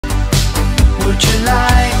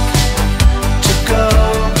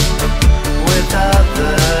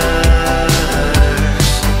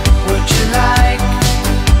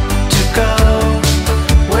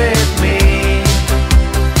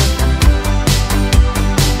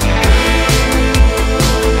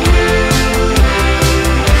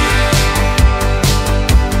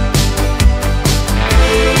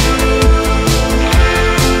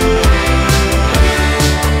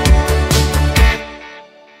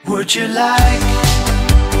Would you like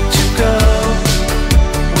to go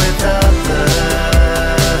with others?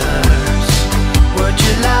 Would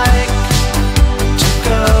you like to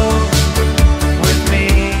go with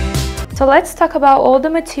me? So let's talk about all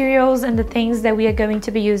the materials and the things that we are going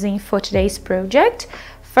to be using for today's project.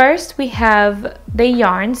 First, we have the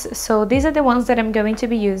yarns. So these are the ones that I'm going to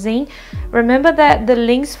be using. Remember that the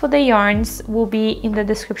links for the yarns will be in the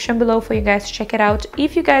description below for you guys to check it out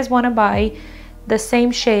if you guys want to buy the same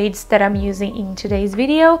shades that I'm using in today's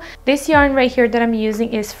video. This yarn right here that I'm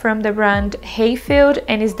using is from the brand Hayfield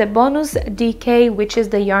and is the bonus DK, which is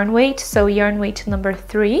the yarn weight, so yarn weight number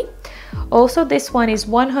 3. Also, this one is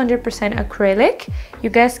 100% acrylic. You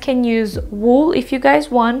guys can use wool if you guys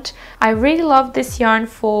want. I really love this yarn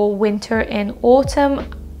for winter and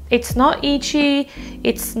autumn. It's not itchy,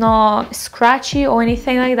 it's not scratchy or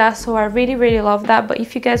anything like that, so I really love that. But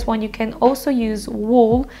if you guys want, you can also use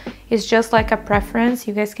wool. It's just like a preference.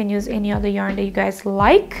 You guys can use any other yarn that you guys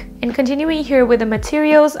like. And continuing here with the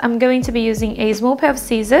materials, I'm going to be using a small pair of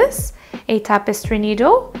scissors, a tapestry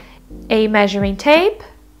needle, a measuring tape,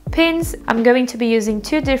 pins. I'm going to be using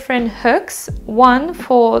 2 different hooks, one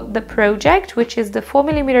for the project, which is the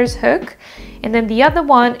 4mm hook, and then the other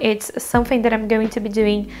one, it's something that I'm going to be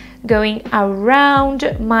doing going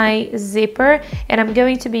around my zipper, and I'm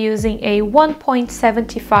going to be using a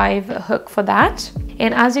 1.75 hook for that.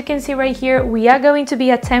 And as you can see right here, we are going to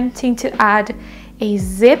be attempting to add a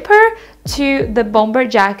zipper to the bomber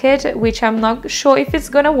jacket, which I'm not sure if it's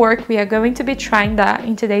gonna work. We are going to be trying that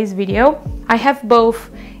in today's video. I have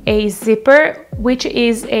both a zipper, which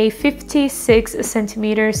is a 56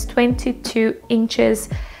 centimeters, 22 inches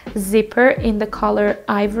zipper in the color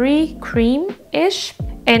ivory cream-ish.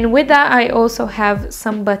 And with that, I also have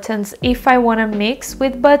some buttons if I want to mix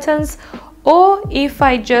with buttons, or if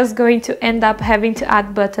I just going to end up having to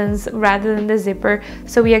add buttons rather than the zipper.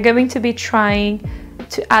 So we are going to be trying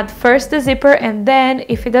to add first the zipper, and then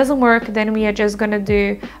if it doesn't work, then we are just gonna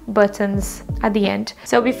do buttons at the end.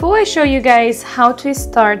 So before I show you guys how to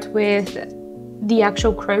start with the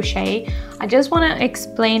actual crochet, I just want to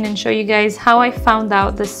explain and show you guys how I found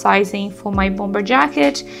out the sizing for my bomber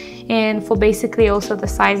jacket, and for basically also the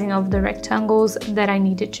sizing of the rectangles that I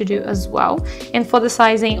needed to do as well, and for the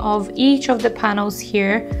sizing of each of the panels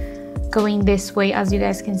here going this way, as you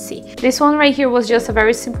guys can see. This one right here was just a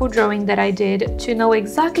very simple drawing that I did to know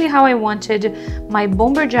exactly how I wanted my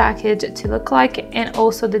bomber jacket to look like, and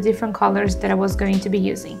also the different colors that I was going to be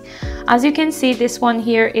using. As you can see, this one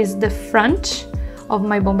here is the front of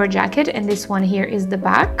my bomber jacket, and this one here is the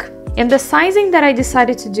back. And the sizing that I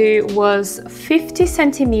decided to do was 50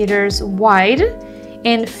 centimeters wide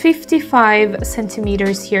and 55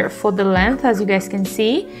 centimeters here for the length, as you guys can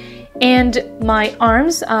see. And my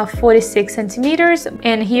arms are 46 centimeters,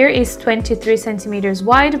 and here is 23 centimeters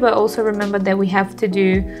wide, but also remember that we have to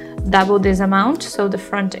do double this amount, so the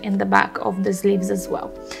front and the back of the sleeves as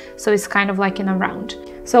well. So it's kind of like in a round.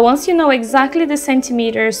 So once you know exactly the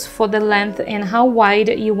centimeters for the length and how wide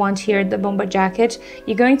you want here the bomber jacket,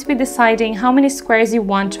 you're going to be deciding how many squares you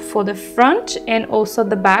want for the front and also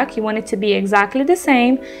the back. You want it to be exactly the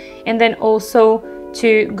same, and then also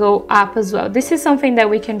to go up as well. This is something that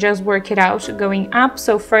we can just work it out going up.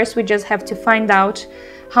 So first we just have to find out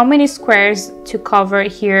how many squares to cover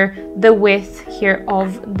here, the width here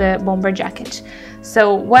of the bomber jacket.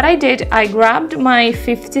 So what I did, I grabbed my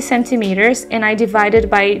 50 centimeters and I divided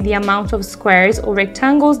by the amount of squares or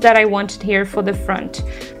rectangles that I wanted here for the front.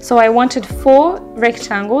 So I wanted 4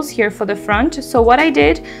 rectangles here for the front. So what I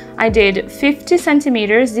did 50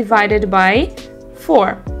 centimeters divided by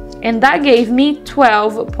 4. And that gave me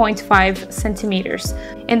 12.5 centimeters.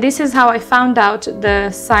 And this is how I found out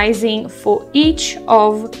the sizing for each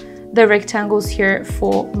of the rectangles here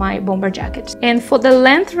for my bomber jacket. And for the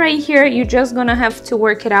length right here, you're just gonna have to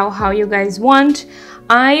work it out how you guys want.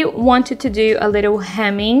 I wanted to do a little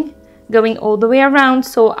hemming going all the way around,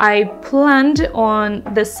 so I planned on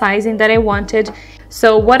the sizing that I wanted.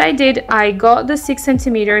 So what I did, I got the 6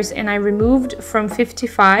 centimeters and I removed from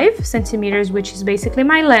 55 centimeters, which is basically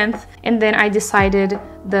my length, and then I decided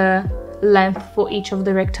the length for each of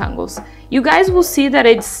the rectangles. You guys will see that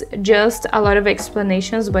it's just a lot of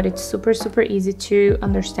explanations, but it's super easy to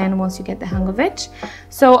understand once you get the hang of it.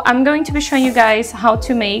 So I'm going to be showing you guys how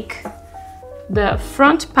to make the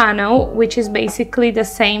front panel, which is basically the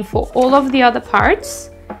same for all of the other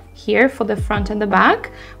parts here for the front and the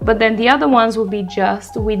back, but then the other ones will be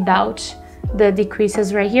just without the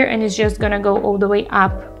decreases right here, and it's just gonna go all the way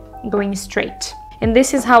up going straight. And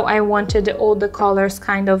this is how I wanted all the colors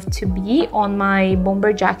kind of to be on my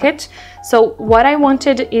bomber jacket. So what I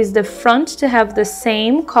wanted is the front to have the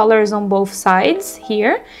same colors on both sides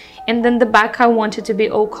here, And then the back I wanted to be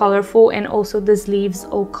all colorful, and also the sleeves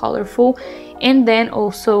all colorful, and then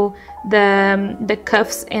also the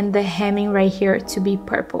cuffs and the hemming right here to be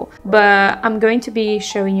purple. But I'm going to be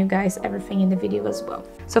showing you guys everything in the video as well.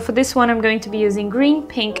 So for this one I'm going to be using green,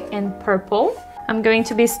 pink and purple. I'm going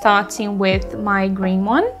to be starting with my green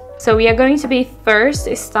one. So we are going to be first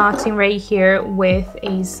starting right here with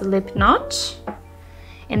a slip knot.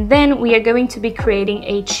 And then we are going to be creating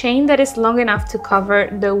a chain that is long enough to cover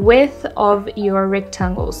the width of your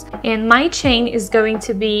rectangles. And my chain is going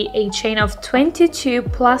to be a chain of 22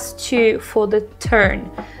 plus 2 for the turn.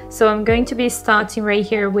 So I'm going to be starting right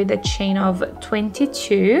here with a chain of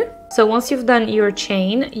 22. So once you've done your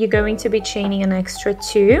chain, you're going to be chaining an extra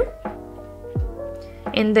 2.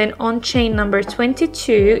 And then on chain number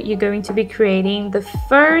 22, you're going to be creating the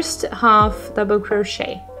first half double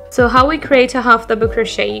crochet. So how we create a half double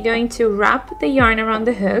crochet, you're going to wrap the yarn around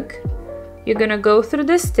the hook, you're going to go through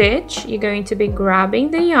the stitch, you're going to be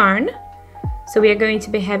grabbing the yarn. So we are going to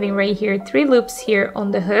be having right here 3 loops here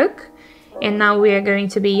on the hook, and now we are going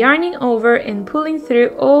to be yarning over and pulling through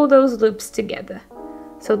all those loops together.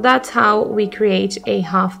 So that's how we create a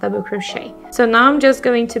half double crochet. So now I'm just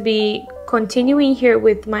going to be continuing here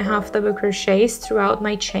with my half double crochets throughout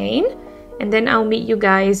my chain, and then I'll meet you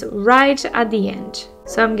guys right at the end.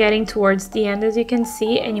 So I'm getting towards the end, as you can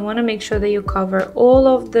see, and you want to make sure that you cover all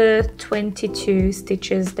of the 22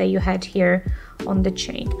 stitches that you had here on the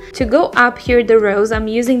chain. To go up here the rows, I'm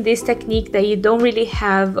using this technique that you don't really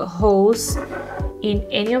have holes in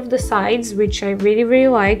any of the sides, which I really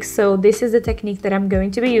like. So this is the technique that I'm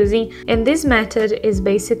going to be using, and this method is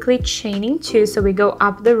basically chaining 2. So we go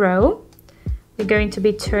up the row, we're going to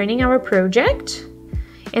be turning our project,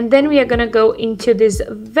 and then we are gonna go into this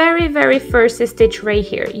very first stitch right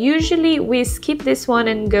here. Usually we skip this one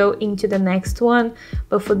and go into the next one,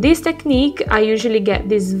 but for this technique I usually get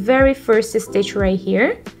this very first stitch right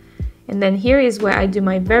here, and then here is where I do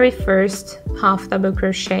my very first half double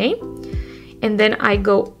crochet, and then I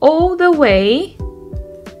go all the way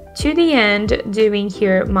to the end doing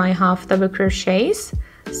here my half double crochets.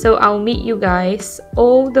 So I'll meet you guys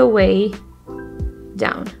all the way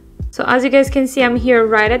down. So as you guys can see, I'm here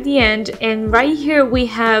right at the end, and right here we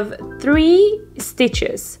have 3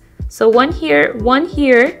 stitches. So one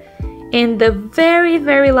here, and the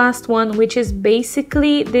very last one, which is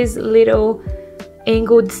basically this little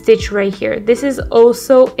angled stitch right here. This is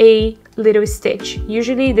also a little stitch.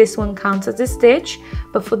 Usually this one counts as a stitch,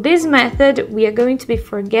 but for this method we are going to be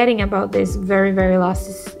forgetting about this very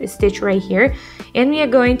last stitch right here, and we are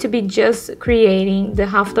going to be just creating the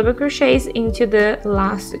half double crochets into the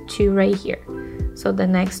last 2 right here. So the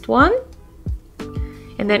next one,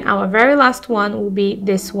 and then our very last one will be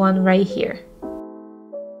this one right here.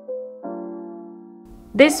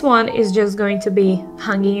 This one is just going to be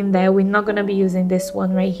hanging in there. We're not going to be using this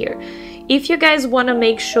one right here. If you guys want to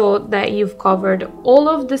make sure that you've covered all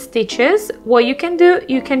of the stitches, what you can do,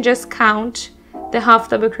 you can just count the half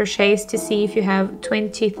double crochets to see if you have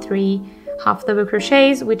 23 half double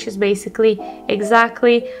crochets, which is basically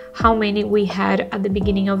exactly how many we had at the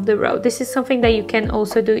beginning of the row. This is something that you can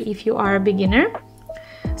also do if you are a beginner.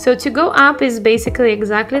 So to go up is basically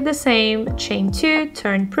exactly the same. Chain 2,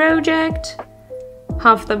 turn project,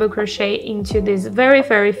 half double crochet into this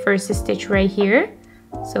very first stitch right here.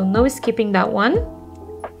 So no skipping that one.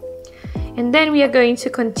 And then we are going to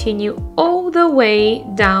continue all the way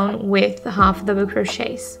down with half double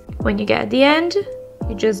crochets. When you get at the end,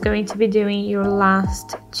 you're just going to be doing your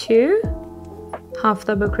last 2 half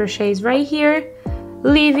double crochets right here,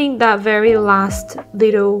 leaving that very last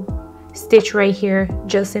little stitch right here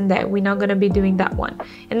just in there. We're not going to be doing that one.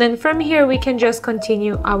 And then from here we can just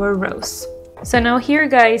continue our rows. So now here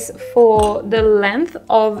guys, for the length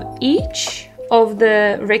of each of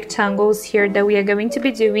the rectangles here that we are going to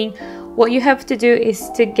be doing, what you have to do is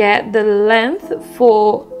to get the length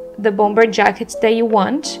for the bomber jacket that you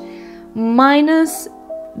want minus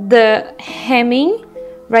the hemming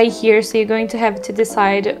right here. So you're going to have to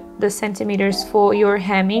decide the centimeters for your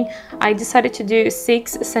hemming. I decided to do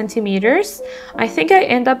 6 centimeters. I think I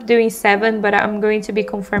end up doing 7, but I'm going to be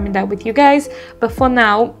confirming that with you guys. But for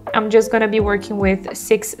now, I'm just going to be working with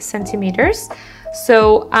 6 centimeters.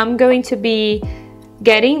 So I'm going to be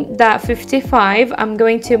getting that 55. I'm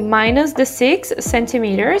going to minus the 6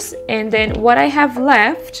 centimeters, and then what I have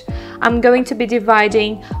left, I'm going to be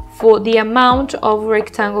dividing for the amount of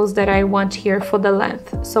rectangles that I want here for the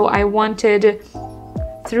length. So I wanted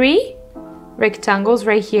 3 rectangles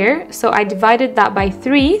right here, so I divided that by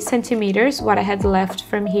 3 centimeters, what I had left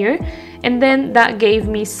from here, and then that gave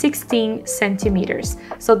me 16 centimeters.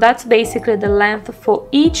 So that's basically the length for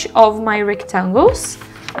each of my rectangles.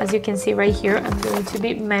 As you can see right here, I'm going to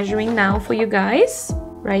be measuring now for you guys.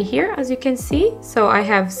 Right here, as you can see. So I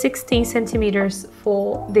have 16 centimeters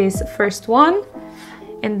for this first one,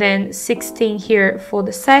 and then 16 here for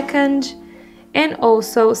the second, and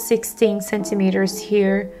also 16 centimeters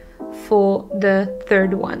here for the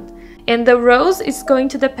third one. And the rows is going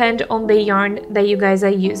to depend on the yarn that you guys are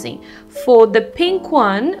using. For the pink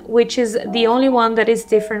one, which is the only one that is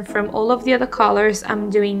different from all of the other colors,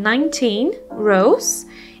 I'm doing 19 rows.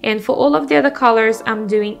 And for all of the other colors, I'm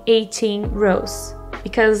doing 18 rows,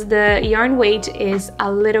 because the yarn weight is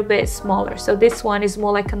a little bit smaller. So this one is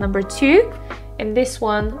more like a number 2, and this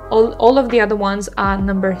one, all of the other ones are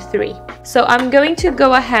number 3. So I'm going to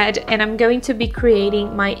go ahead and I'm going to be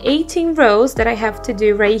creating my 18 rows that I have to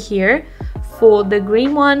do right here for the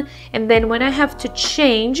green one, and then when I have to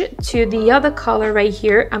change to the other color right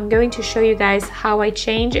here, I'm going to show you guys how I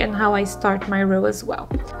change and how I start my row as well.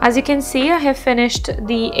 As you can see, I have finished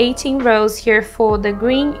the 18 rows here for the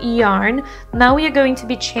green yarn. Now we are going to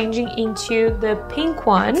be changing into the pink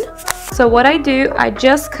one. So what I do, I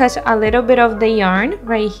just cut a little bit of the yarn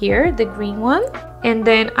right here, the green one, and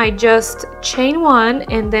then I just chain one,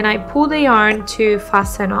 and then I pull the yarn to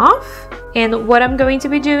fasten off. And what I'm going to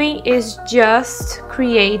be doing is just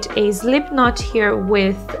create a slip knot here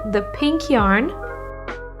with the pink yarn,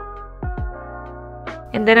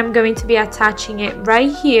 and then I'm going to be attaching it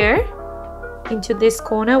right here into this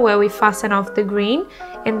corner where we fasten off the green,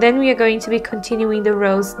 and then we are going to be continuing the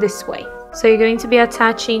rows this way. So you're going to be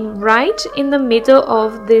attaching right in the middle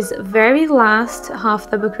of this very last half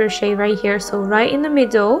double crochet right here, so right in the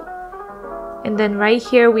middle. And then right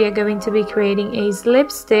here we are going to be creating a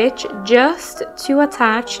slip stitch just to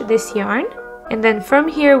attach this yarn, and then from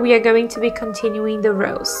here we are going to be continuing the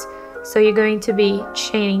rows. So you're going to be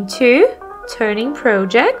chaining 2, turning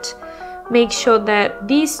project, make sure that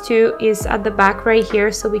these 2 is at the back right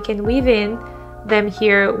here so we can weave in them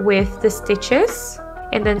here with the stitches,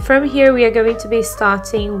 and then from here we are going to be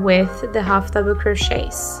starting with the half double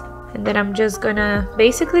crochets. And then I'm just gonna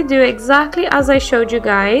basically do exactly as I showed you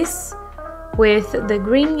guys. With the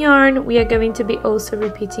green yarn, we are going to be also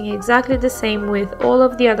repeating exactly the same with all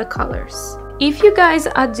of the other colors. If you guys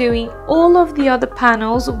are doing all of the other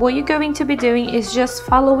panels, what you're going to be doing is just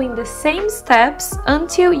following the same steps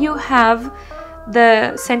until you have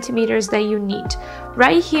the centimeters that you need.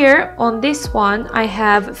 Right here on this one, I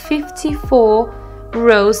have 54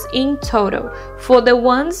 rows in total. For the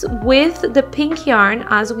ones with the pink yarn,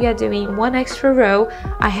 as we are doing 1 extra row,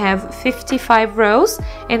 I have 55 rows,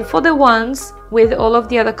 and for the ones with all of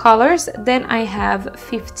the other colors, then I have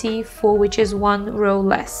 54, which is 1 row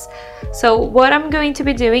less. So what I'm going to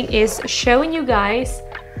be doing is showing you guys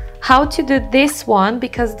how to do this one,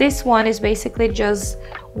 because this one is basically just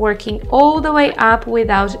working all the way up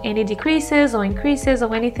without any decreases or increases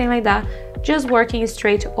or anything like that, just working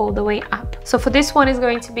straight all the way up. So for this one is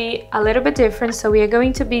going to be a little bit different. So we are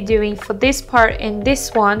going to be doing for this part and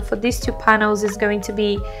this one, for these 2 panels is going to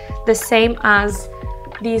be the same as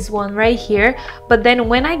this one right here, but then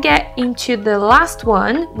when I get into the last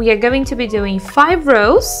one, we are going to be doing 5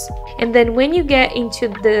 rows, and then when you get into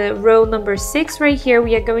the row number 6 right here,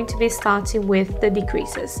 we are going to be starting with the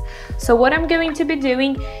decreases. So what I'm going to be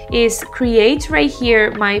doing is create right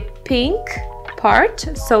here my pink part,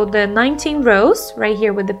 so the 19 rows right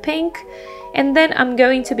here with the pink, and then I'm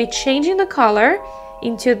going to be changing the color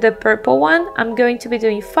into the purple one. I'm going to be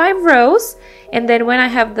doing 5 rows, and then when I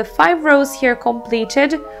have the 5 rows here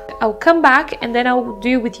completed, I'll come back and then I'll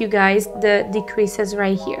do with you guys the decreases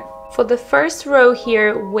right here. For the first row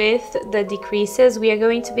here with the decreases, we are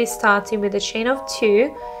going to be starting with a chain of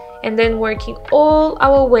 2 and then working all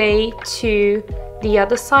our way to the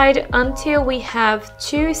other side until we have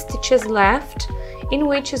 2 stitches left, in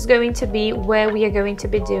which is going to be where we are going to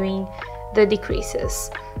be doing the decreases.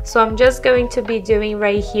 So I'm just going to be doing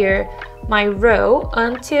right here my row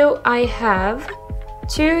until I have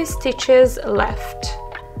 2 stitches left.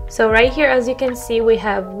 So right here, as you can see, we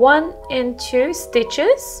have 1 and 2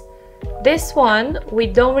 stitches. This one we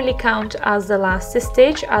don't really count as the last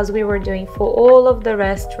stitch, as we were doing for all of the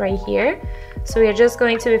rest right here. So we are just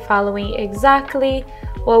going to be following exactly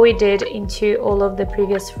what we did into all of the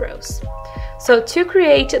previous rows. So to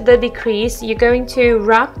create the decrease, you're going to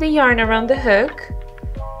wrap the yarn around the hook,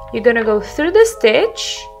 you're going to go through the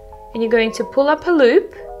stitch, and you're going to pull up a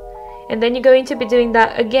loop, and then you're going to be doing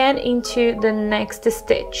that again into the next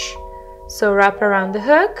stitch. So wrap around the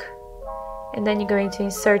hook, and then you're going to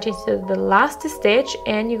insert into the last stitch,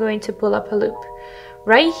 and you're going to pull up a loop.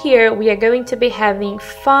 Right here we are going to be having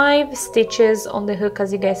 5 stitches on the hook,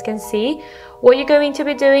 as you guys can see. What you're going to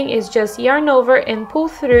be doing is just yarn over and pull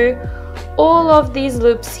through all of these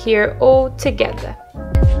loops here all together.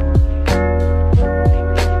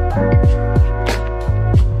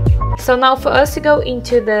 So now for us to go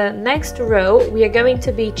into the next row, we are going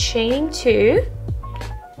to be chaining 2,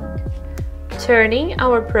 turning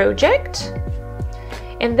our project,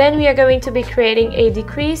 and then we are going to be creating a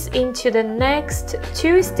decrease into the next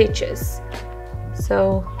 2 stitches.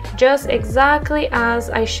 So just exactly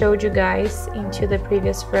as I showed you guys into the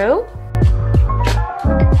previous row.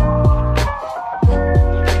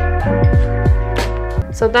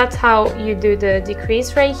 So that's how you do the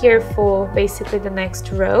decrease right here for basically the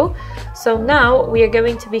next row. So now we are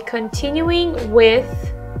going to be continuing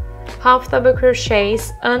with half double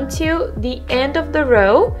crochets until the end of the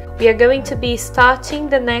row. We are going to be starting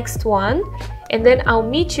the next one, and then I'll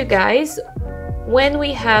meet you guys when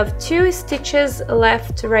we have 2 stitches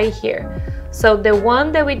left right here. So the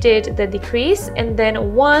one that we did the decrease, and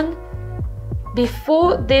then one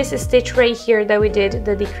before this stitch right here that we did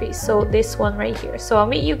the decrease, so this one right here. So I'll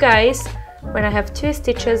meet you guys when I have 2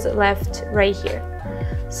 stitches left right here.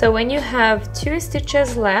 So when you have 2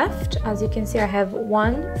 stitches left, as you can see, I have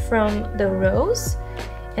 1 from the rows,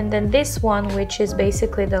 and then this one, which is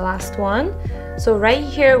basically the last one. So right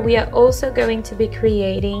here we are also going to be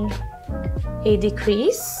creating a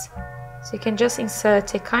decrease. So you can just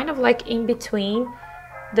insert it kind of like in between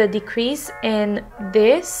the decrease and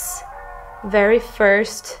this very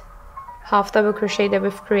first half double crochet that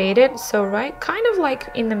we've created. So right kind of like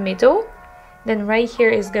in the middle, then right here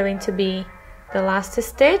is going to be the last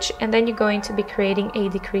stitch, and then you're going to be creating a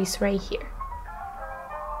decrease right here.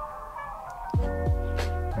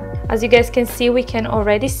 As you guys can see, we can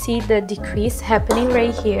already see the decrease happening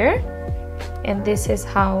right here, and this is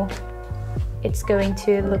how it's going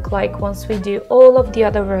to look like once we do all of the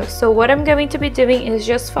other rows. So what I'm going to be doing is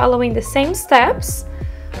just following the same steps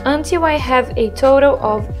until I have a total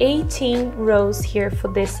of 18 rows here for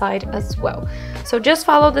this side as well. So just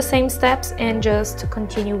follow the same steps and just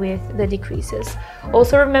continue with the decreases.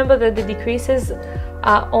 Also remember that the decreases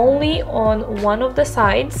are only on one of the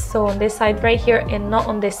sides, so on this side right here, and not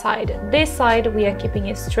on this side. This side we are keeping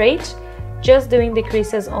it straight, just doing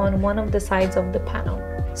decreases on one of the sides of the panel.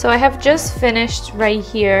 So I have just finished right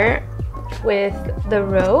here with the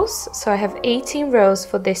rows. So I have 18 rows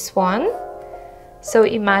for this one. So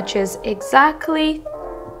it matches exactly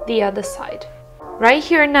the other side. Right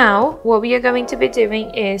here now, what we are going to be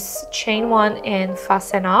doing is chain 1 and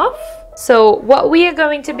fasten off. So what we are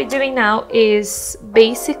going to be doing now is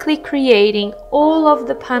basically creating all of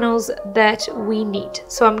the panels that we need.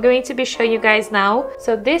 So I'm going to be showing you guys now.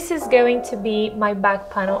 So this is going to be my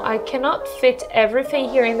back panel. I cannot fit everything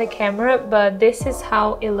here in the camera, but this is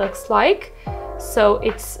how it looks like. So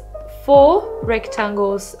it's 4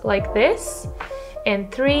 rectangles like this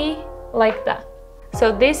and 3 like that.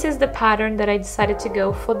 So this is the pattern that I decided to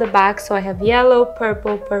go for the back. So I have yellow,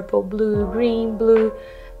 purple, purple, blue, green, blue,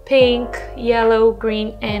 pink, yellow,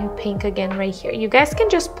 green, and pink again right here. You guys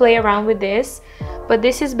can just play around with this, but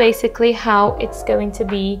this is basically how it's going to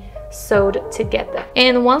be sewed together.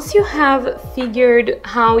 And once you have figured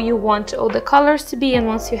how you want all the colors to be, and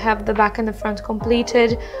once you have the back and the front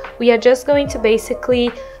completed, we are just going to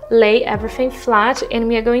basically lay everything flat, and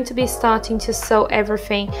we are going to be starting to sew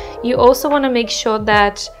everything. You also want to make sure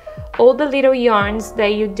that all the little yarns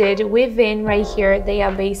that you did within right here, they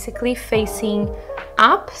are basically facing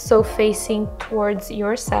up, so facing towards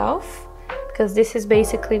yourself, because this is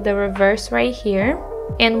basically the reverse right here.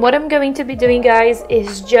 And what I'm going to be doing, guys,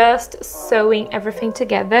 is just sewing everything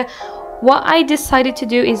together. What I decided to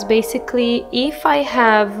do is basically, if I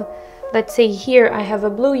have, let's say here I have a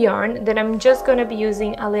blue yarn, then I'm just going to be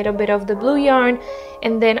using a little bit of the blue yarn,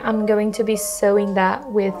 and then I'm going to be sewing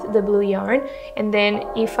that with the blue yarn. And then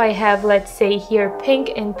if I have, let's say here,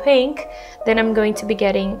 pink and pink, then I'm going to be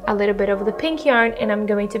getting a little bit of the pink yarn, and I'm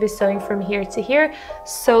going to be sewing from here to here.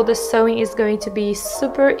 So the sewing is going to be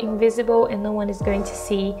super invisible and no one is going to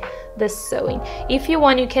see the sewing. If you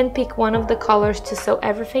want, you can pick one of the colors to sew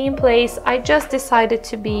everything in place. I just decided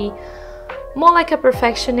to be more like a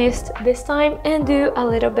perfectionist this time and do a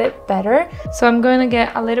little bit better. So I'm going to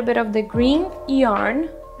get a little bit of the green yarn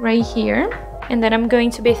right here, and then I'm going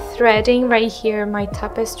to be threading right here my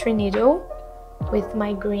tapestry needle with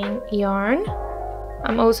my green yarn.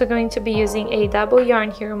 I'm also going to be using a double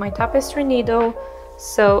yarn here on my tapestry needle,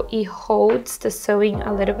 so it holds the sewing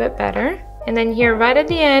a little bit better. And then here right at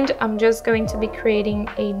the end, I'm just going to be creating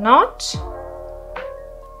a knot,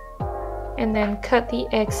 and then cut the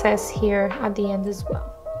excess here at the end as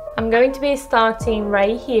well. I'm going to be starting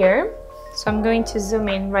right here. So I'm going to zoom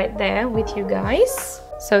in right there with you guys.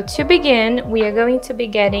 So to begin, we are going to be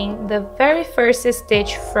getting the very first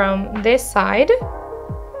stitch from this side.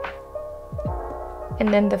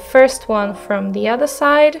 And then the first one from the other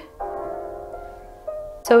side.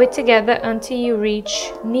 Sew it together until you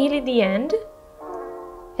reach nearly the end.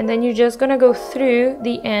 And then you're just gonna go through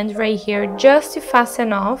the end right here just to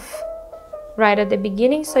fasten off right at the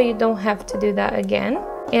beginning, so you don't have to do that again.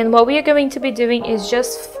 And what we are going to be doing is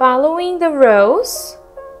just following the rows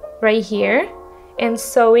right here and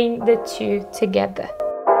sewing the two together.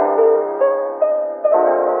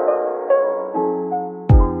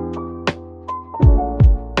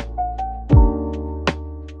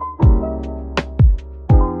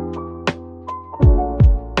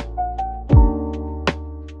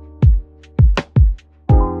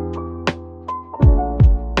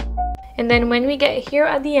 And then when we get here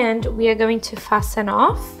at the end, we are going to fasten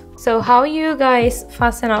off. So how you guys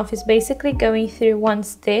fasten off is basically going through one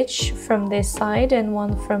stitch from this side and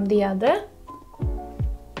one from the other.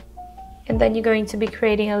 And then you're going to be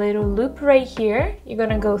creating a little loop right here. You're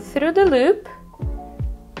gonna go through the loop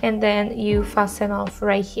and then you fasten off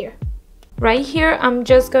right here. Right here, I'm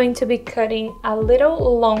just going to be cutting a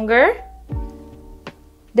little longer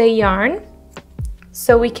the yarn,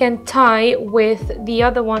 so we can tie with the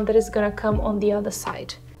other one that is gonna come on the other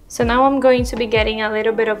side. So now I'm going to be getting a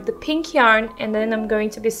little bit of the pink yarn, and then I'm going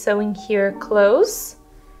to be sewing here close,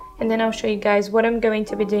 and then I'll show you guys what I'm going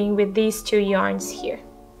to be doing with these two yarns here.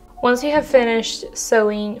 Once you have finished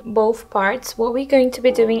sewing both parts, what we're going to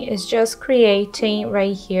be doing is just creating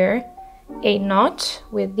right here a knot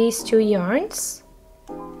with these two yarns.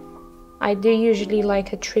 I do usually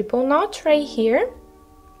like a triple knot right here.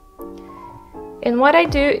 And what I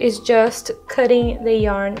do is just cutting the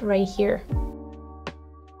yarn right here.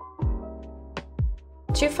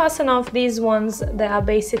 To fasten off these ones that are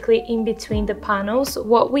basically in between the panels,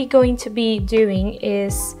 what we're going to be doing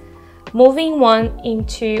is moving one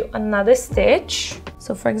into another stitch.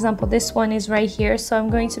 So for example, this one is right here, so I'm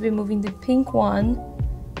going to be moving the pink one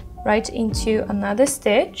right into another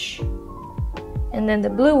stitch, and then the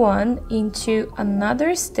blue one into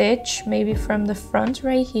another stitch, maybe from the front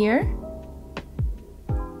right here.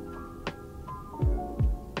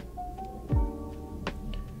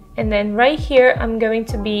 And then right here, I'm going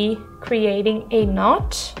to be creating a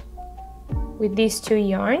knot with these two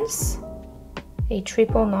yarns, a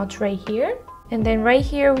triple knot right here. And then right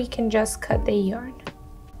here, we can just cut the yarn.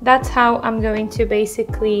 That's how I'm going to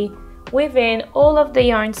basically weave in all of the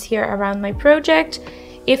yarns here around my project.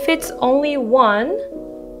 If it's only one,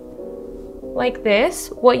 like this,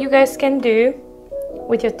 what you guys can do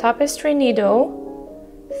with your tapestry needle,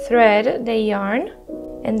 thread the yarn,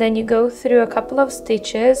 and then you go through a couple of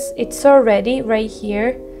stitches. It's already right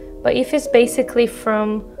here, but if it's basically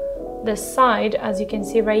from the side, as you can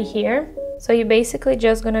see right here, so you're basically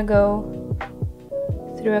just gonna go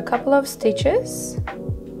through a couple of stitches.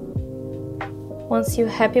 Once you're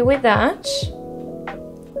happy with that,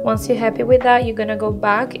 you're gonna go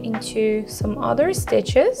back into some other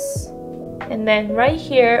stitches, and then right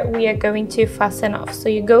here we are going to fasten off. So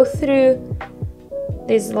you go through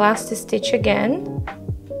this last stitch again,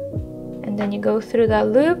 and then you go through that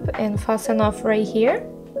loop and fasten off right here,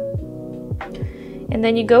 and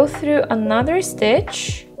then you go through another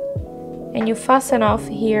stitch and you fasten off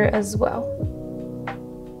here as well,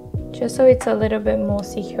 just so it's a little bit more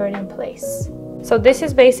secured in place. So this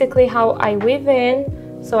is basically how I weave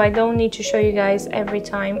in, so I don't need to show you guys every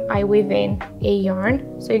time I weave in a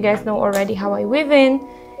yarn, so you guys know already how I weave in.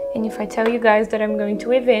 And if I tell you guys that I'm going to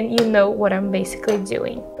weave in, you know what I'm basically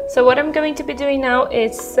doing. So what I'm going to be doing now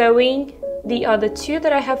is sewing the other two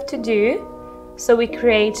that I have to do, so we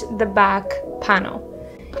create the back panel.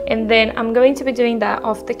 And then I'm going to be doing that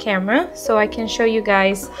off the camera, so I can show you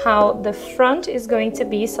guys how the front is going to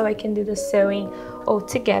be, so I can do the sewing all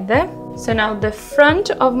together. So now the front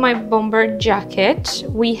of my bomber jacket,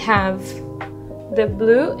 we have the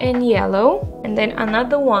blue and yellow, and then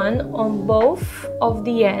another one on both of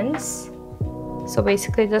the ends, so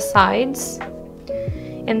basically the sides.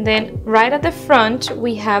 And then right at the front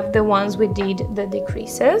we have the ones we did the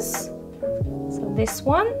decreases, so this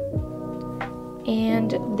one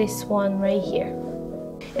and this one right here.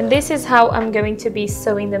 And this is how I'm going to be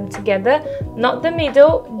sewing them together, not the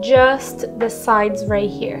middle, just the sides right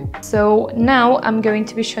here. So now I'm going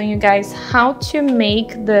to be showing you guys how to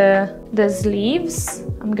make the sleeves.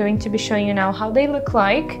 I'm going to be showing you now how they look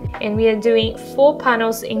like, and we are doing 4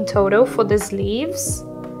 panels in total for the sleeves,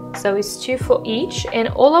 so it's 2 for each, and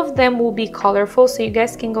all of them will be colorful, so you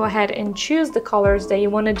guys can go ahead and choose the colors that you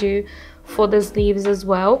want to do for the sleeves as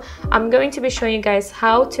well. I'm going to be showing you guys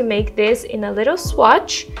how to make this in a little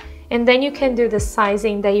swatch, and then you can do the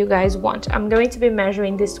sizing that you guys want. I'm going to be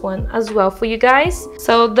measuring this one as well for you guys.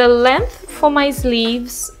 So the length for my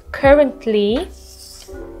sleeves currently,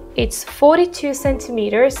 it's 42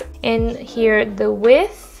 centimeters, and here the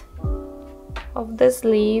width of the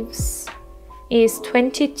sleeves is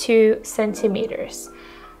 22 centimeters.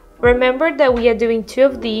 Remember that we are doing 2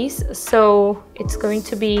 of these, so it's going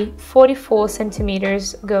to be 44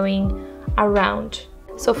 centimeters going around.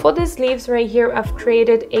 So for the sleeves right here, I've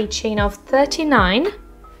created a chain of 39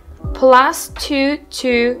 plus 2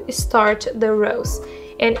 to start the rows.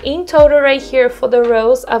 And in total right here for the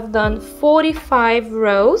rows, I've done 45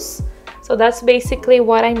 rows. So that's basically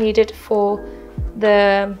what I needed for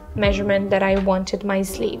the measurement that I wanted my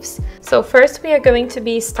sleeves. So first we are going to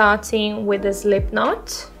be starting with the slip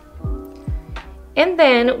knot. And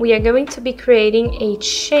then we are going to be creating a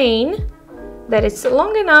chain that is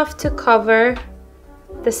long enough to cover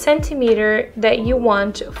the centimeter that you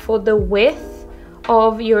want for the width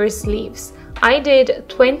of your sleeves. I did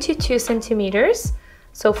 22 centimeters,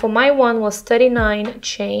 so for my one was 39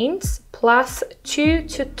 chains plus 2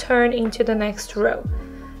 to turn into the next row.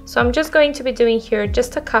 So I'm just going to be doing here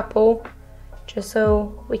just a couple, just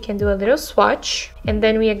so we can do a little swatch, and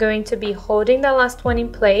then we are going to be holding the last one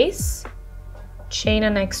in place, chain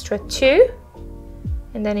an extra 2,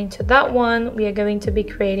 and then into that one we are going to be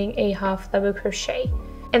creating a half double crochet.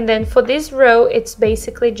 And then for this row, it's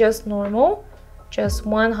basically just normal, just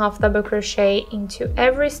 1 half double crochet into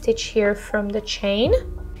every stitch here from the chain.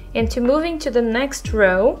 And to move into the next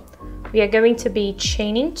row, we are going to be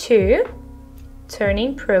chaining 2,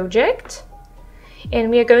 turning project, and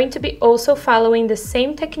we are going to be also following the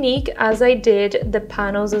same technique as I did the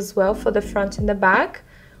panels as well for the front and the back.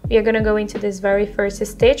 We are going to go into this very first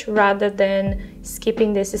stitch rather than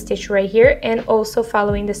skipping this stitch right here, and also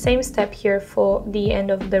following the same step here for the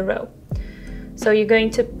end of the row. So you're going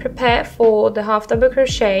to prepare for the half double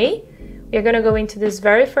crochet. We are going to go into this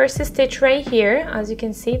very first stitch right here, as you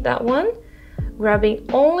can see, that one, grabbing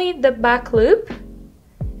only the back loop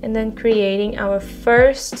and then creating our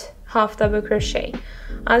first half double crochet.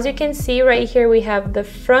 As you can see right here, we have the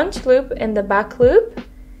front loop and the back loop,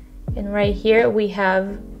 and right here we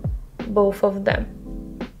have both of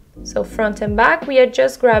them. So front and back, we are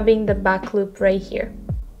just grabbing the back loop right here.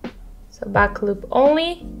 So back loop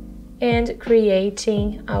only, and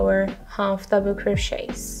creating our half double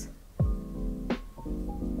crochets.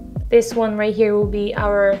 This one right here will be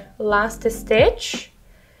our last stitch.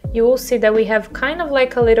 You will see that we have kind of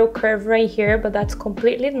like a little curve right here, but that's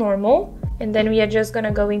completely normal. And then we are just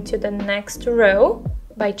gonna go into the next row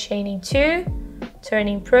by chaining 2,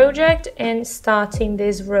 turning project, and starting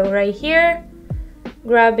this row right here,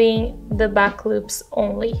 grabbing the back loops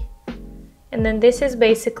only. And then this is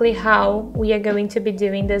basically how we are going to be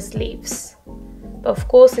doing the sleeves. But of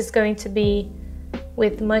course it's going to be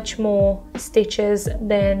with much more stitches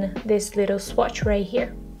than this little swatch right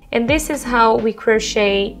here. And this is how we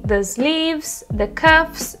crochet the sleeves, the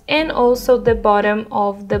cuffs, and also the bottom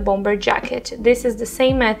of the bomber jacket. This is the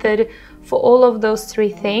same method for all of those 3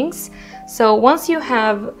 things. So once you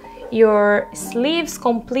have your sleeves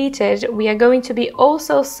completed, we are going to be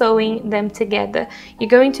also sewing them together. You're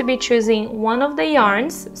going to be choosing one of the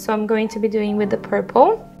yarns, so I'm going to be doing with the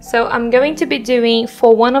purple. So I'm going to be doing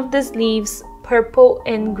for one of the sleeves purple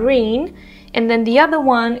and green, and then the other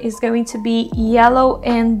one is going to be yellow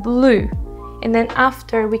and blue. And then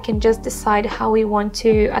after, we can just decide how we want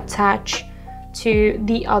to attach to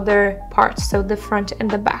the other parts, so the front and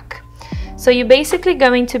the back. So you're basically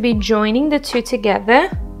going to be joining the 2 together,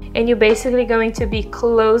 and you're basically going to be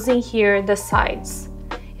closing here the sides.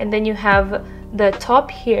 And then you have the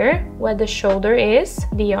top here where the shoulder is,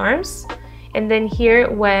 the arms, and then here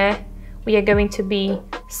where we are going to be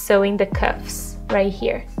sewing the cuffs right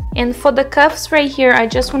here. And for the cuffs right here, I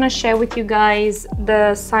just want to share with you guys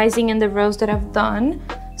the sizing and the rows that I've done,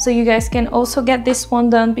 so you guys can also get this one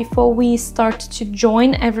done before we start to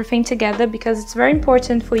join everything together, because it's very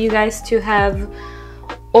important for you guys to have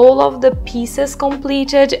all of the pieces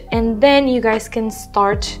completed, and then you guys can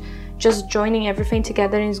start just joining everything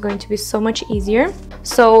together, and it's going to be so much easier.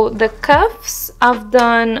 So the cuffs, I've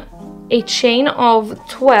done a chain of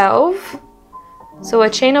 12, so a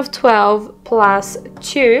chain of 12 plus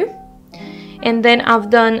 2, and then I've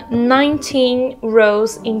done 19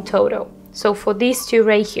 rows in total. So for these 2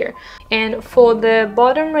 right here. And for the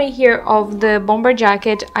bottom right here of the bomber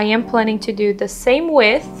jacket, I am planning to do the same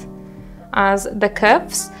width as the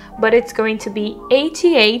cuffs, but it's going to be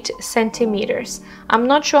 88 centimeters. I'm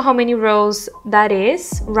not sure how many rows that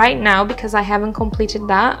is right now because I haven't completed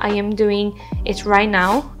that. I am doing it right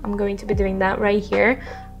now. I'm going to be doing that right here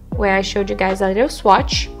where I showed you guys a little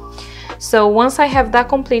swatch. So once I have that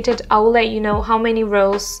completed, I will let you know how many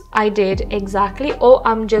rows I did exactly, or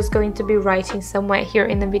I'm just going to be writing somewhere here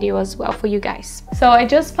in the video as well for you guys. So I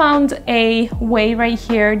just found a way right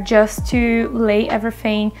here just to lay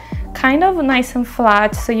everything kind of nice and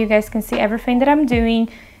flat so you guys can see everything that I'm doing,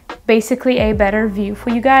 basically a better view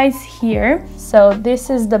for you guys here. So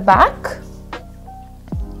this is the back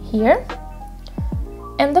here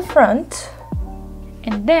and the front,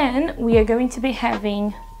 and then we are going to be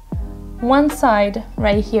having one side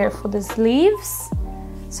right here for the sleeves.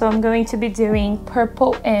 So I'm going to be doing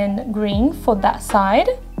purple and green for that side,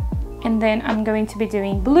 and then I'm going to be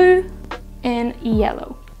doing blue and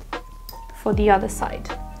yellow for the other side.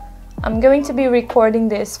 I'm going to be recording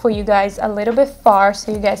this for you guys a little bit far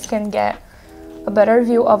so you guys can get a better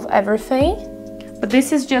view of everything, but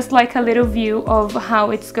this is just like a little view of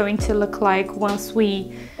how it's going to look like once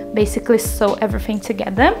we basically sew everything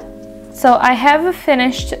together. So I have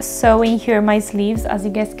finished sewing here my sleeves. As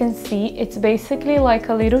you guys can see, it's basically like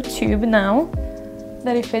a little tube now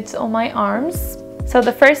that it fits on my arms. So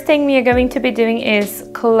the first thing we are going to be doing is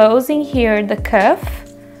closing here the cuff.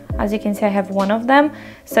 As you can see, I have one of them.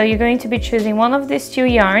 So you're going to be choosing one of these two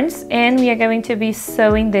yarns and we are going to be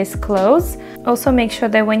sewing this close. Also make sure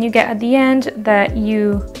that when you get at the end that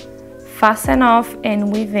you fasten off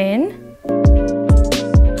and weave in.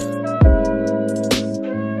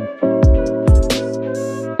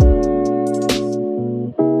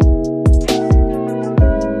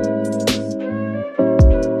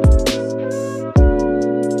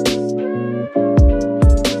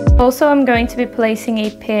 Also, I'm going to be placing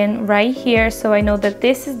a pin right here so I know that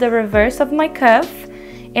this is the reverse of my cuff,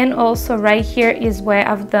 and also right here is where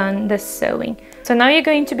I've done the sewing. So now you're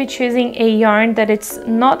going to be choosing a yarn that it's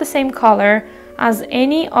not the same color as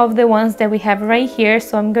any of the ones that we have right here.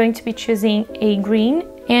 So I'm going to be choosing a green,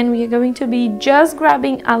 and we are going to be just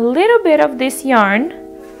grabbing a little bit of this yarn,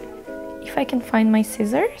 if I can find my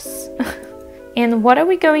scissors. And what are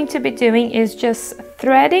we going to be doing is just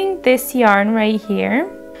threading this yarn right here.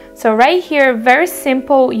 So right here, very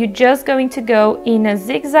simple, you're just going to go in a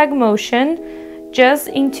zigzag motion just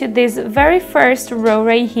into this very first row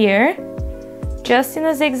right here, just in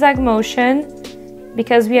a zigzag motion,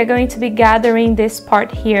 because we are going to be gathering this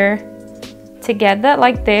part here together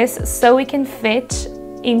like this so we can fit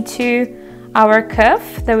into our cuff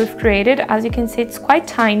that we've created. As you can see, it's quite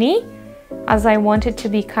tiny, as I want it to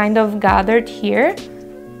be kind of gathered here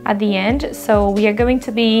at the end. So we are going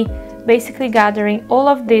to be basically gathering all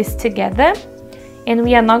of this together, and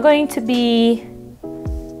we are not going to be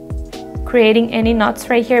creating any knots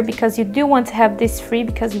right here because you do want to have this free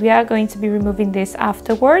because we are going to be removing this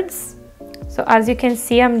afterwards. So as you can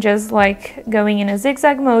see, I'm just like going in a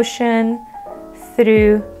zigzag motion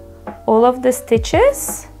through all of the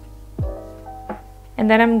stitches, and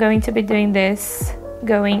then I'm going to be doing this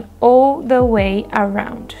going all the way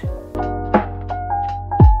around.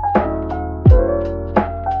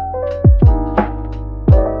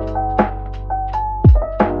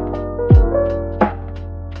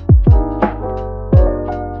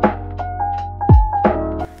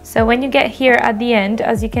 So when you get here at the end,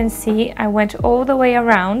 as you can see, I went all the way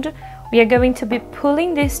around. We are going to be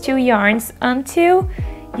pulling these two yarns until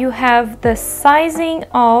you have the sizing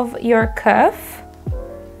of your cuff.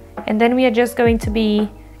 And then we are just going to be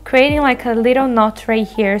creating like a little knot right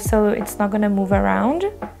here so it's not going to move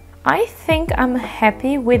around. I think I'm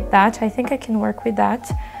happy with that. I think I can work with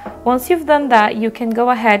that. Once you've done that, you can go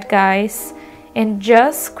ahead, guys, and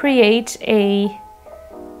just create a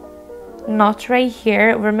knot right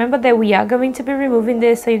here. Remember that we are going to be removing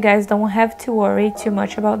this, so you guys don't have to worry too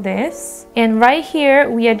much about this. And right here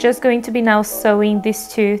we are just going to be now sewing these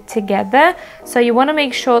two together. So you want to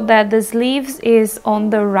make sure that the sleeves is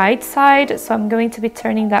on the right side, so I'm going to be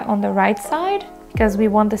turning that on the right side because we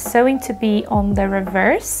want the sewing to be on the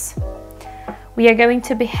reverse. We are going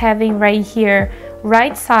to be having right here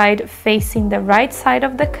right side facing the right side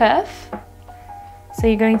of the cuff. So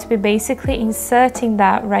you're going to be basically inserting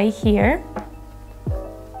that right here,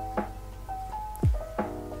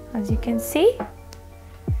 as you can see.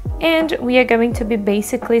 And we are going to be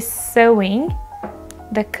basically sewing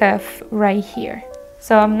the cuff right here.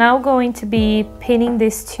 So I'm now going to be pinning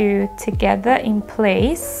these two together in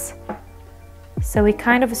place. So we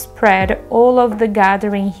kind of spread all of the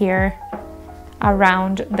gathering here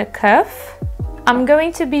around the cuff. I'm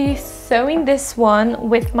going to be sewing this one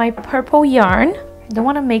with my purple yarn. don't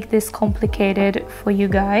want to make this complicated for you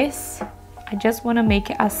guys. I just want to make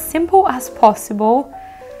it as simple as possible.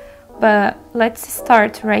 But let's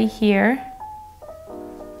start right here.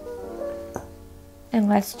 And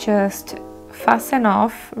let's just fasten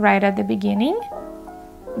off right at the beginning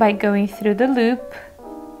by going through the loop.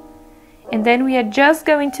 And then we are just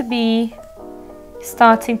going to be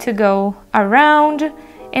starting to go around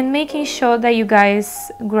and making sure that you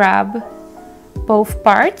guys grab both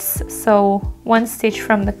parts. So one stitch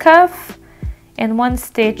from the cuff and one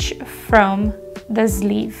stitch from the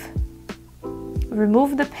sleeve.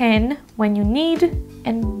 Remove the pin when you need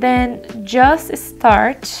and then just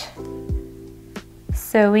start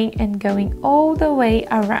sewing and going all the way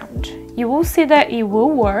around. You will see that it will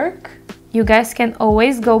work. You guys can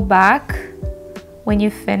always go back when you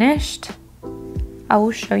finished. I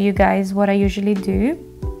will show you guys what I usually do.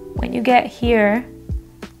 When you get here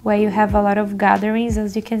where you have a lot of gatherings,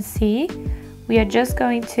 as you can see, we are just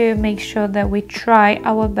going to make sure that we try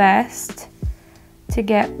our best to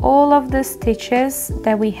get all of the stitches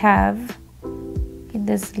that we have in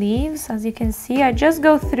the sleeves. As you can see, I just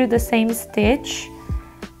go through the same stitch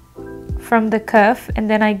from the cuff and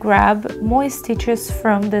then I grab more stitches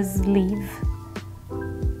from the sleeve.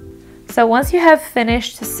 So once you have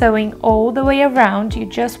finished sewing all the way around, you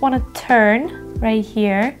just want to turn right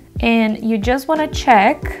here and you just want to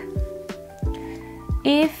check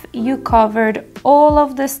if you covered all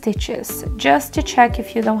of the stitches, just to check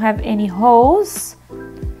if you don't have any holes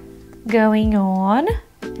going on.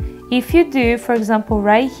 If you do, for example,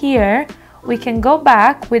 right here, we can go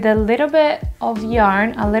back with a little bit of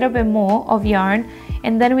yarn, a little bit more of yarn,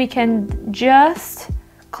 and then we can just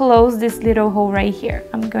close this little hole right here.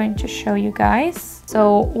 I'm going to show you guys.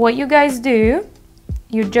 So what you guys do,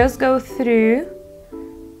 you just go through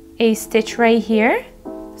a stitch right here.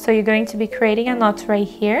 So you're going to be creating a knot right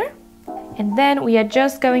here. And then we are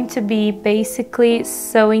just going to be basically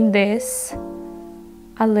sewing this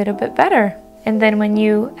a little bit better. And then when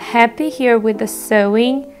you're happy here with the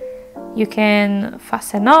sewing, you can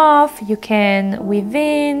fasten off, you can weave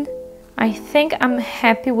in. I think I'm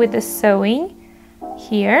happy with the sewing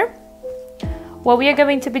here. What we are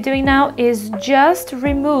going to be doing now is just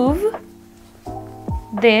remove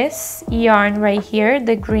this yarn right here,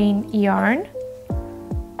 the green yarn.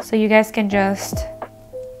 So you guys can just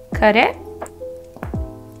cut it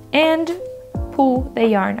and pull the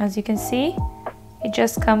yarn. As you can see, it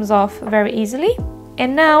just comes off very easily.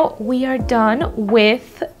 And now we are done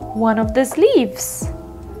with one of the sleeves.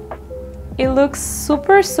 It looks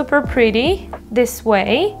super pretty this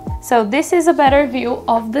way. So this is a better view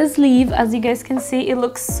of the sleeve. As you guys can see, it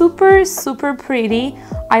looks super pretty.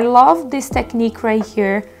 I love this technique right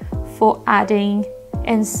here for adding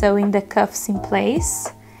and sewing the cuffs in place.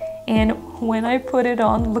 And when I put it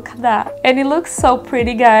on, look at that. And it looks so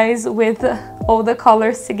pretty, guys, with all the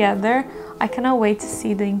colors together. I cannot wait to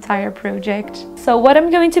see the entire project. So what I'm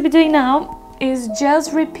going to be doing now is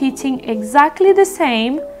just repeating exactly the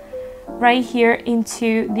same right here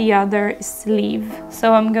into the other sleeve.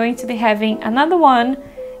 So I'm going to be having another one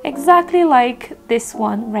exactly like this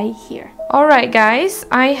one right here. Alright guys,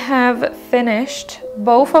 I have finished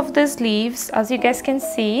both of the sleeves, as you guys can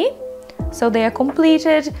see. So they are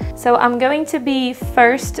completed. So I'm going to be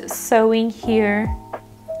first sewing here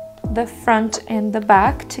the front and the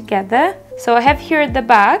back together. So I have here the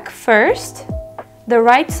back first. The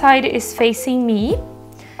right side is facing me,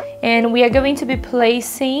 and we are going to be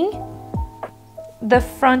placing the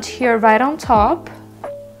front here right on top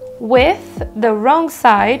with the wrong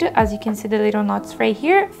side, as you can see the little knots right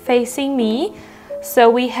here, facing me. So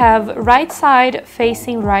we have right side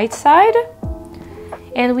facing right side,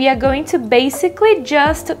 and we are going to basically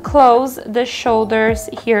just close the shoulders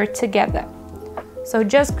here together. So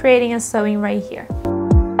just creating a sewing right here.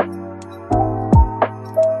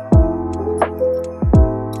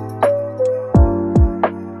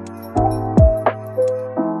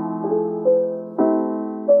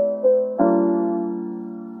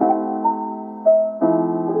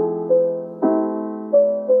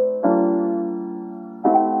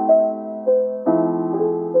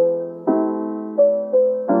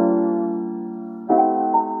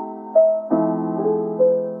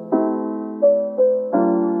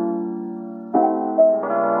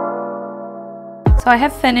 So I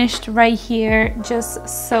have finished right here just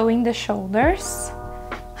sewing the shoulders.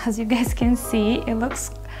 As you guys can see, it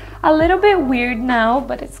looks a little bit weird now,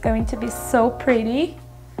 but it's going to be so pretty.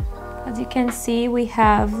 As you can see, we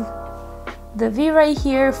have the V right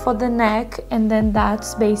here for the neck, and then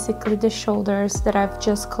that's basically the shoulders that I've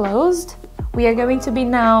just closed. We are going to be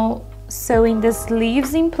now sewing the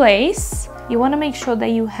sleeves in place. You want to make sure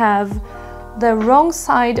that you have the wrong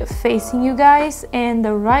side facing you guys, and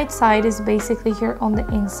the right side is basically here on the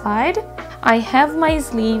inside. I have my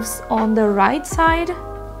sleeves on the right side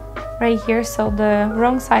right here, so the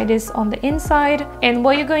wrong side is on the inside. And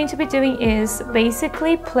what you're going to be doing is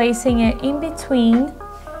basically placing it in between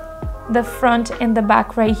the front and the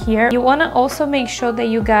back right here. You want to also make sure that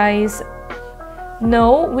you guys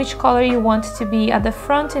know which color you want to be at the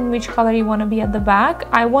front and which color you want to be at the back.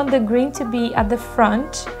 I want the green to be at the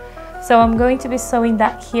front, so I'm going to be sewing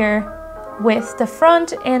that here with the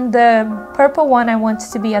front, and the purple one I want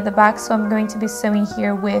to be at the back, so I'm going to be sewing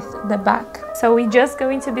here with the back. So we're just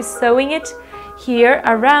going to be sewing it here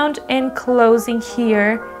around and closing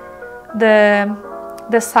here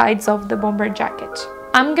the sides of the bomber jacket.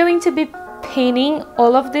 I'm going to be pinning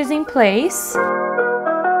all of this in place.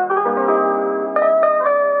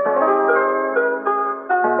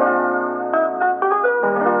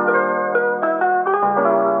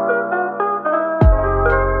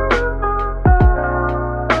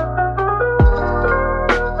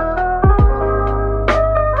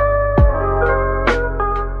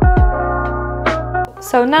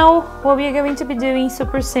 So now what we are going to be doing,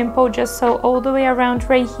 super simple, just sew all the way around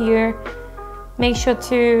right here. Make sure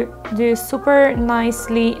to do super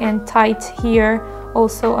nicely and tight here,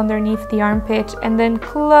 also underneath the armpit, and then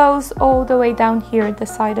close all the way down here at the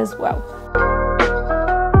side as well.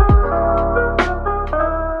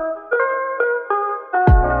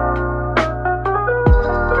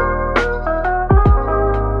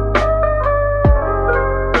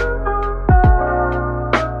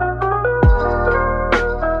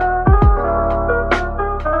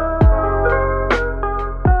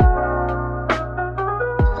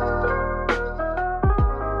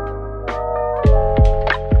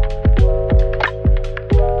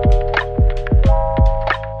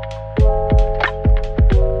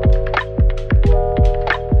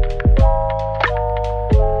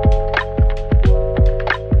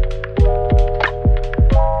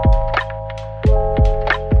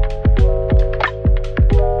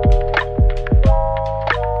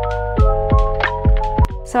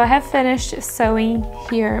 So I have finished sewing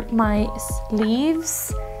here my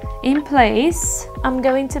sleeves in place. I'm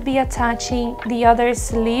going to be attaching the other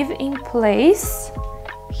sleeve in place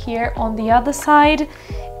here on the other side,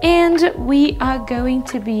 and we are going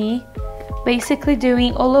to be basically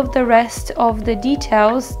doing all of the rest of the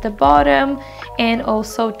details, the bottom, and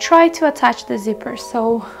also try to attach the zipper.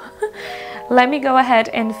 So let me go ahead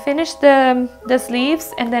and finish the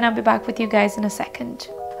sleeves, and then I'll be back with you guys in a second.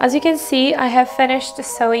 As you can see, I have finished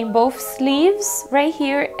sewing both sleeves right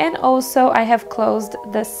here, and also I have closed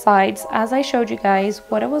the sides as I showed you guys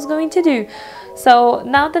what I was going to do. So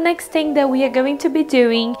now the next thing that we are going to be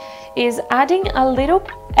doing is adding a little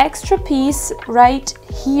extra piece right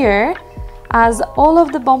here, as all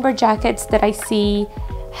of the bomber jackets that I see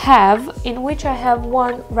have, in which I have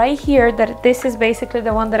one right here, that this is basically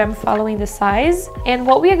the one that I'm following the size. And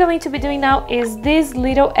what we are going to be doing now is this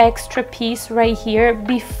little extra piece right here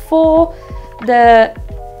before the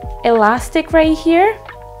elastic right here.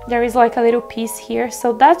 There is like a little piece here,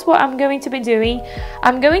 so that's what I'm going to be doing.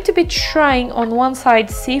 I'm going to be trying on one side,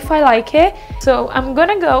 see if I like it. So I'm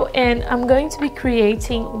gonna go and I'm going to be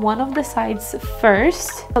creating one of the sides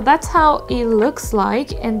first. So that's how it looks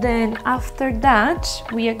like, and then after that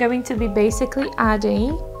we are going to be basically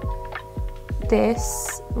adding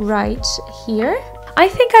this right here. I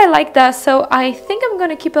think I like that, so I think I'm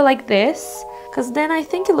gonna keep it like this, because then I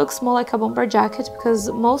think it looks more like a bomber jacket, because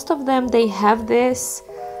most of them, they have this.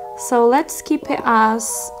 So let's keep it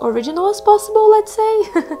as original as possible, let's say.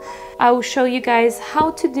 I will show you guys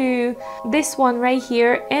how to do this one right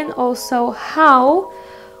here, and also how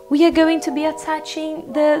we are going to be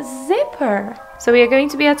attaching the zipper. So we are going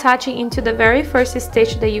to be attaching into the very first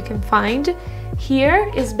stitch that you can find.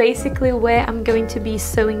 Here is basically where I'm going to be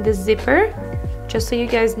sewing the zipper, just so you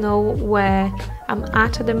guys know where I'm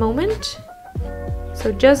at the moment.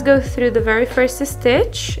 So just go through the very first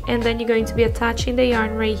stitch, and then you're going to be attaching the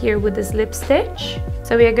yarn right here with the slip stitch.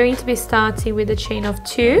 So we are going to be starting with a chain of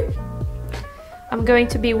 2. I'm going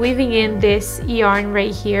to be weaving in this yarn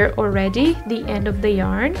right here already, the end of the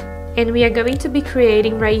yarn. And we are going to be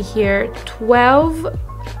creating right here 12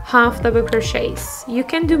 half double crochets. You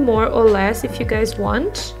can do more or less if you guys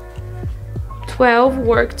want. 12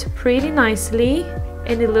 worked pretty nicely,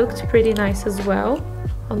 and it looked pretty nice as well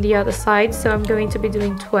on the other side, so I'm going to be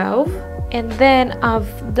doing 12. And then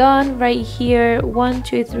I've done right here 1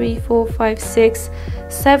 2 3 4 5 6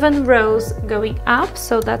 7 rows going up,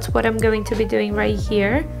 so that's what I'm going to be doing right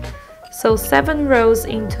here. So 7 rows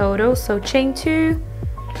in total. So chain 2,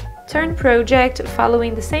 turn project,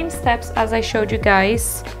 following the same steps as I showed you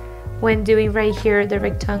guys when doing right here the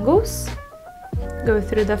rectangles. Go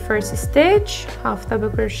through the first stitch, half double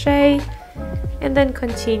crochet, and then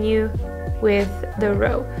continue with the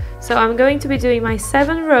row. So I'm going to be doing my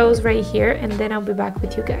 7 rows right here, and then I'll be back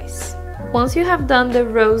with you guys. Once you have done the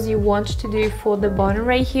rows you want to do for the bottom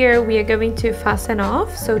right here, we are going to fasten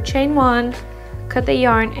off. So chain 1, cut the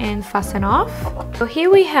yarn and fasten off. So here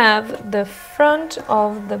we have the front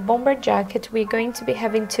of the bomber jacket. We're going to be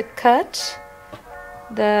having to cut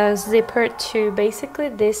the zipper to basically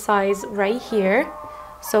this size right here.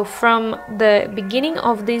 So from the beginning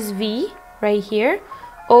of this V right here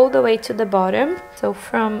all the way to the bottom, so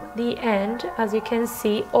from the end, as you can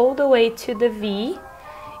see, all the way to the V,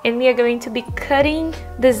 and we are going to be cutting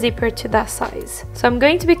the zipper to that size. So I'm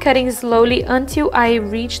going to be cutting slowly until I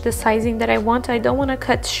reach the sizing that I want. I don't want to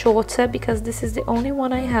cut shorter because this is the only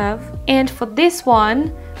one I have. And for this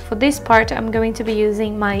one, for this part, I'm going to be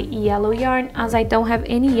using my yellow yarn, as I don't have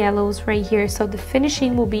any yellows right here, so the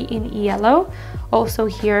finishing will be in yellow. Also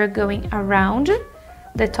here going around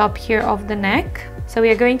the top here of the neck. So we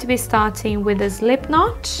are going to be starting with a slip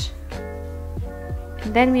knot,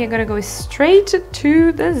 and then we are going to go straight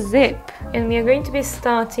to the zip, and we are going to be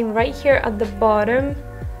starting right here at the bottom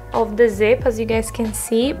of the zip, as you guys can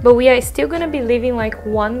see, but we are still going to be leaving like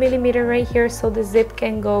 1 millimeter right here so the zip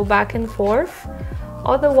can go back and forth.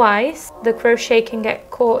 Otherwise the crochet can get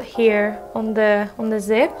caught here on the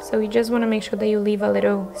zip, so you just want to make sure that you leave a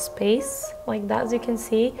little space like that, as you can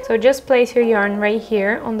see. So just place your yarn right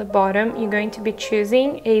here on the bottom. You're going to be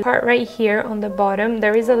choosing a part right here on the bottom.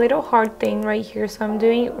 There is a little hard thing right here, so I'm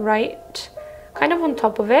doing right kind of on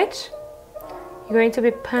top of it. You're going to be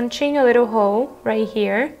punching a little hole right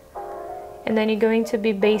here, and then you're going to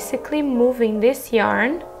be basically moving this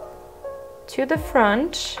yarn to the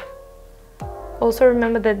front. Also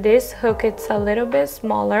remember that this hook, it's a little bit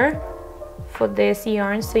smaller for this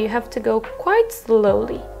yarn, so you have to go quite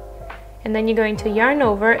slowly. And then you're going to yarn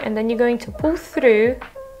over, and then you're going to pull through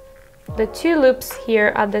the 2 loops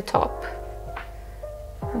here at the top.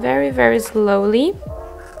 Very, very slowly.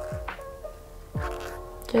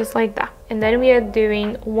 Just like that. And then we are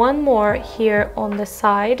doing one more here on the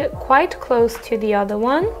side, quite close to the other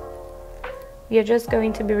one. We are just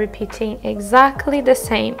going to be repeating exactly the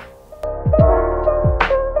same.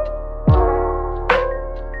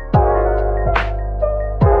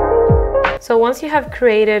 So once you have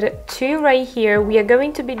created 2 right here, we are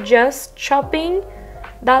going to be just chopping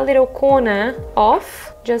that little corner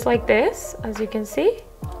off, just like this, as you can see.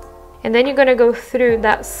 And then you're going to go through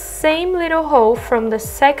that same little hole from the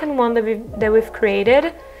second one that we've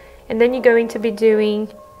created, and then you're going to be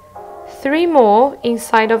doing 3 more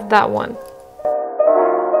inside of that one.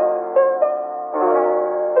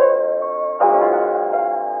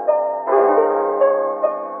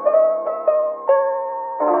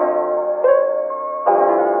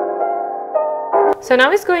 So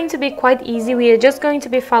now it's going to be quite easy. We are just going to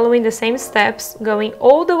be following the same steps, going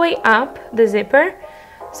all the way up the zipper.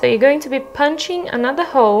 So you're going to be punching another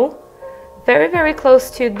hole very, very close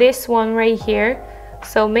to this one right here.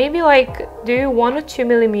 So maybe like do 1 or 2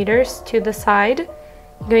 millimeters to the side.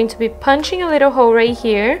 You're going to be punching a little hole right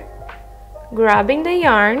here, grabbing the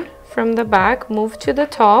yarn from the back, move to the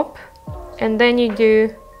top, and then you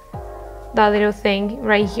do that little thing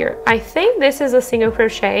right here. I think this is a single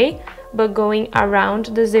crochet, but going around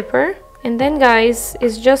the zipper. And then guys,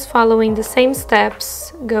 it's just following the same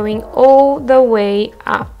steps, going all the way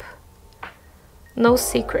up. No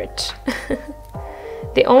secret.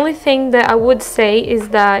 The only thing that I would say is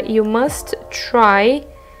that you must try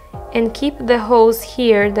and keep the holes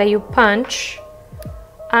here that you punch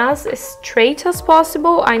as straight as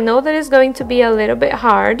possible. I know that it's going to be a little bit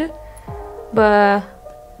hard, but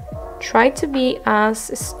try to be as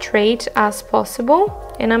straight as possible.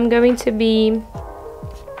 And I'm going to be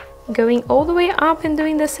going all the way up and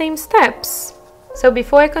doing the same steps. So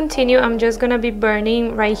before I continue, I'm just gonna be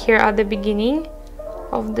burning right here at the beginning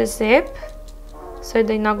of the zip, so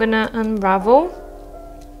they're not gonna unravel.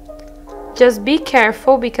 Just be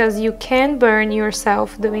careful because you can burn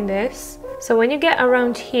yourself doing this. So when you get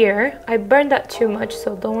around here, I burned that too much,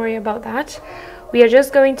 so don't worry about that. We are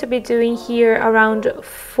just going to be doing here around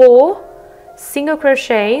 4 single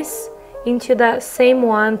crochets into that same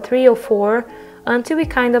one, 3 or 4, until we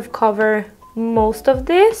kind of cover most of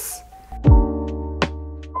this.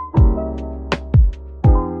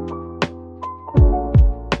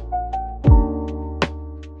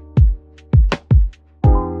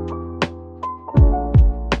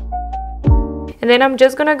 And then I'm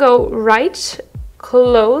just gonna go right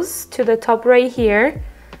close to the top right here.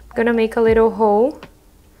 I'm gonna make a little hole,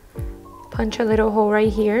 punch a little hole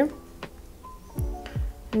right here.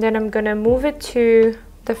 And then I'm gonna move it to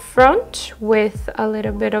the front with a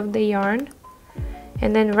little bit of the yarn.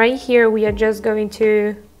 And then right here we are just going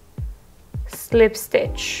to slip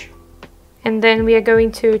stitch. And then we are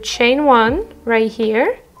going to chain 1 right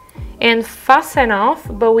here and fasten off,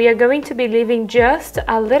 but we are going to be leaving just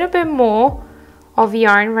a little bit more of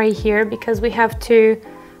yarn right here because we have to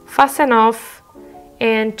fasten off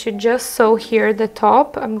and to just sew here the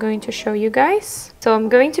top. I'm going to show you guys. So I'm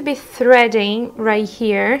going to be threading right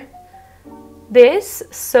here this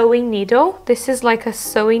sewing needle. This is like a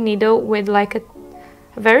sewing needle with like a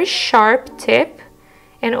very sharp tip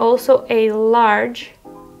and also a large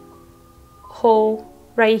hole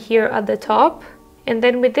right here at the top. And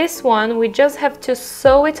then with this one we just have to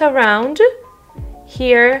sew it around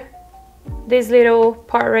here, this little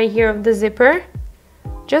part right here of the zipper,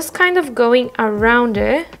 just kind of going around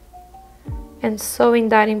it and sewing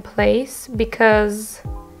that in place, because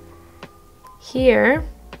here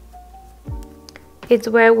it's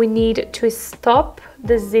where we need to stop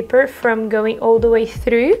the zipper from going all the way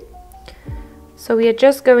through. So we are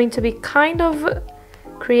just going to be kind of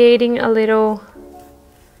creating a little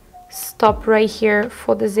stop right here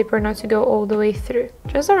for the zipper not to go all the way through.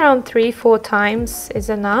 Just around 3-4 times is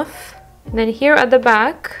enough. And then here at the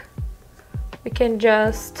back we can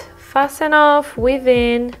just fasten off, weave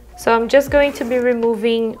in. So I'm just going to be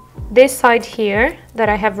removing this side here that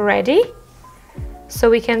I have ready so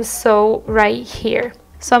we can sew right here.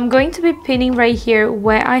 So I'm going to be pinning right here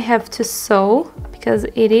where I have to sew because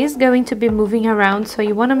it is going to be moving around, so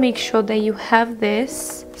you want to make sure that you have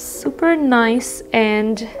this super nice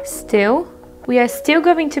and still. We are still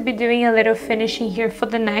going to be doing a little finishing here for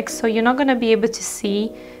the neck, so you're not going to be able to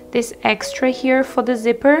see this extra here for the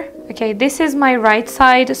zipper. Okay, this is my right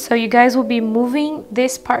side, so you guys will be moving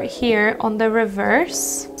this part here on the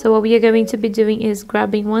reverse. So what we are going to be doing is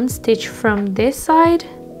grabbing one stitch from this side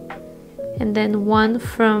and then one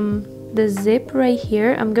from the zip right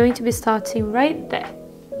here. I'm going to be starting right there.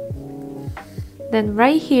 Then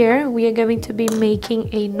right here we are going to be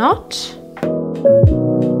making a knot.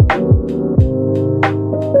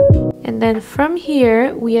 And then from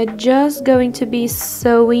here we are just going to be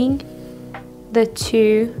sewing the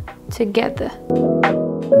two together.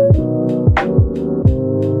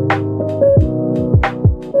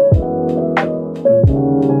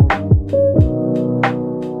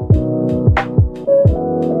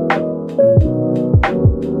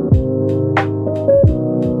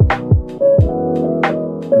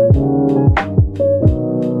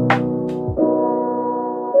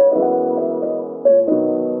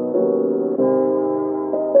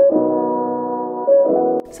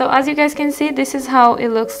 So as you guys can see, this is how it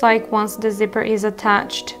looks like once the zipper is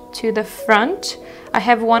attached to the front. I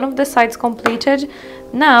have one of the sides completed.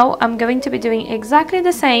 Now I'm going to be doing exactly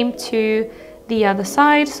the same to the other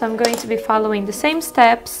side. So I'm going to be following the same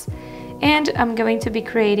steps and I'm going to be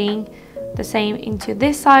creating the same into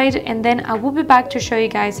this side, and then I will be back to show you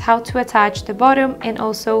guys how to attach the bottom and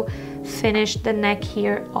also finish the neck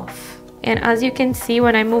here off. And as you can see,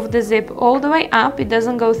 when I move the zip all the way up, it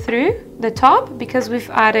doesn't go through the top because we've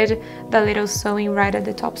added the little sewing right at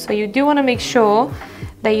the top. So you do want to make sure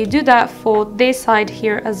that you do that for this side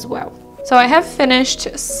here as well. So I have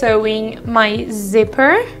finished sewing my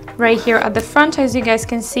zipper right here at the front. As you guys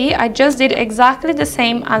can see, I just did exactly the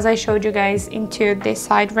same as I showed you guys into this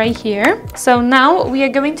side right here. So now we are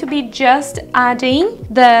going to be just adding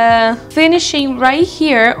the finishing right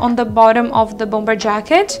here on the bottom of the bomber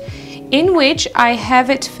jacket, in which I have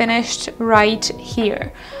it finished right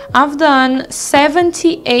here. I've done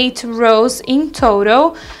 78 rows in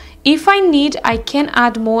total. If I need, I can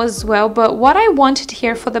add more as well, but what I wanted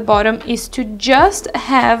here for the bottom is to just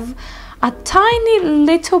have a tiny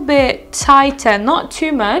little bit tighter, not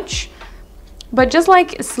too much, but just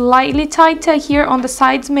like slightly tighter here on the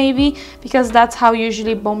sides maybe, because that's how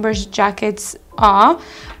usually bombers jackets are.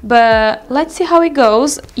 But let's see how it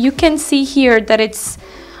goes. You can see here that it's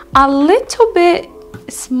a little bit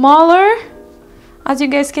smaller, as you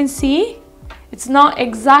guys can see. It's not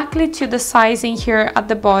exactly to the sizing here at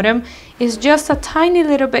the bottom, it's just a tiny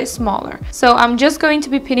little bit smaller. So I'm just going to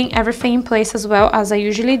be pinning everything in place as well as I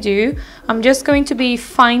usually do. I'm just going to be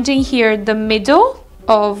finding here the middle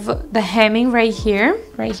of the hemming right here.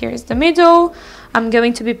 Right here is the middle. I'm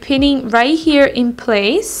going to be pinning right here in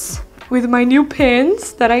place with my new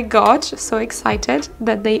pins that I got. So excited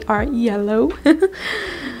that they are yellow.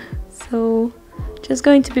 So just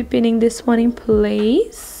going to be pinning this one in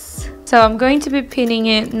place. So I'm going to be pinning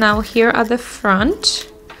it now here at the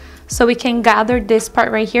front, so we can gather this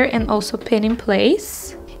part right here and also pin in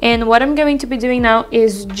place. And what I'm going to be doing now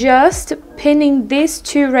is just pinning these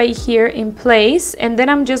two right here in place, and then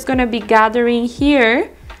I'm just gonna be gathering here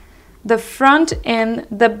the front and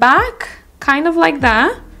the back, kind of like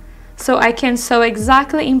that, so I can sew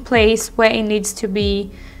exactly in place where it needs to be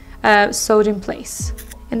sewed in place.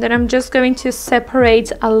 And then I'm just going to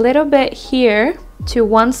separate a little bit here to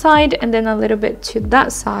one side and then a little bit to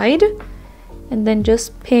that side, and then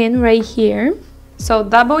just pin right here. So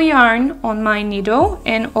double yarn on my needle,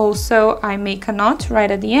 and also I make a knot right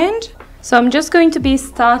at the end. So I'm just going to be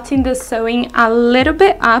starting the sewing a little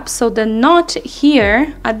bit up, so the knot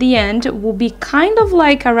here at the end will be kind of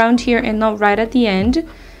like around here and not right at the end,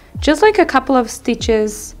 just like a couple of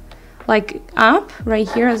stitches like up right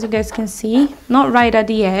here, as you guys can see, not right at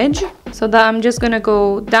the edge. So that I'm just gonna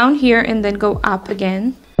go down here and then go up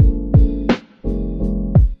again.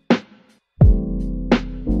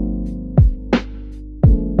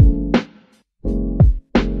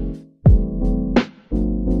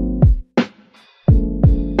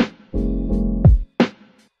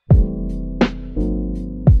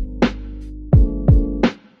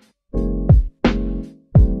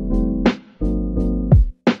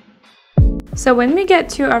 So when we get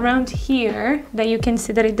to around here, that you can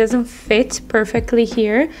see that it doesn't fit perfectly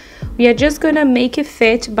here, we are just gonna make it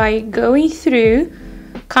fit by going through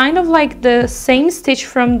kind of like the same stitch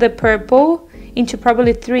from the purple into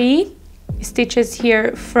probably 3 stitches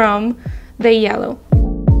here from the yellow.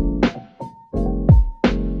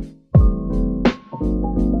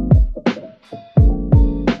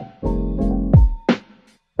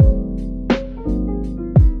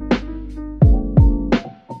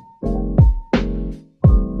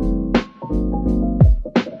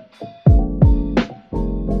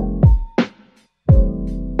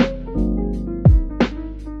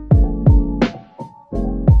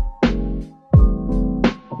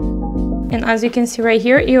 And as you can see right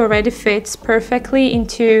here, it already fits perfectly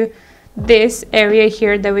into this area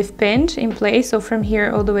here that we've pinned in place. So from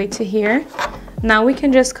here all the way to here. Now we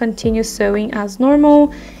can just continue sewing as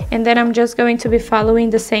normal. And then I'm just going to be following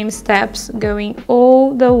the same steps going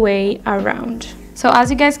all the way around. So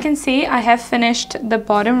as you guys can see, I have finished the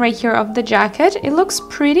bottom right here of the jacket. It looks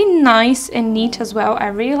pretty nice and neat as well. I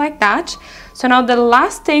really like that. So now the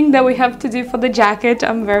last thing that we have to do for the jacket,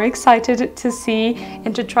 I'm very excited to see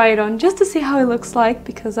and to try it on just to see how it looks like,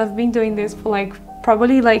 because I've been doing this for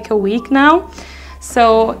probably a week now.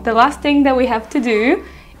 So the last thing that we have to do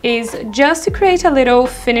is just to create a little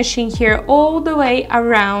finishing here all the way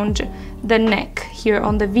around the neck here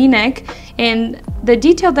on the V-neck. And the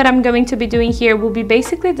detail that I'm going to be doing here will be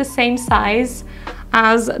basically the same size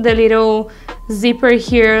as the little zipper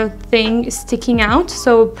here thing sticking out,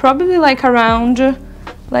 so probably around,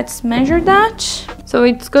 let's measure that. So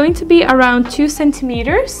it's going to be around 2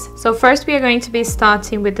 centimeters. So first we are going to be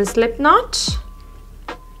starting with the slip knot,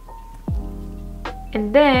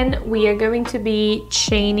 and then we are going to be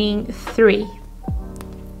chaining 3.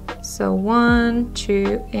 So 1,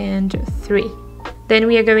 2, and 3. Then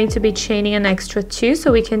we are going to be chaining an extra 2,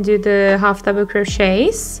 so we can do the half double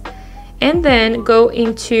crochets, and then go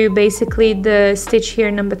into basically the stitch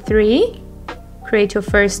here number 3, create your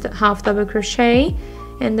first half double crochet,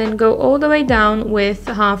 and then go all the way down with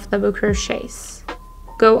half double crochets.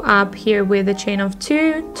 Go up here with a chain of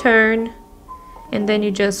 2, turn, and then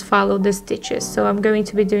you just follow the stitches. So I'm going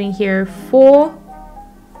to be doing here 4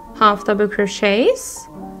 half double crochets,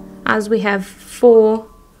 as we have 4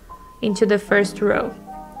 into the first row.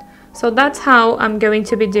 So that's how I'm going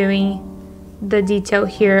to be doing the detail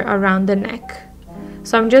here around the neck.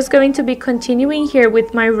 So I'm just going to be continuing here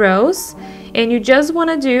with my rows, and you just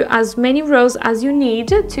want to do as many rows as you need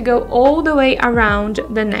to go all the way around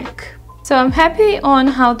the neck. So I'm happy on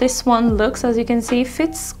how this one looks. As you can see, it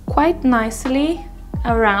fits quite nicely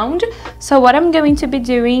around. So what I'm going to be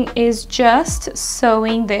doing is just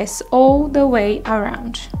sewing this all the way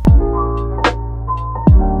around.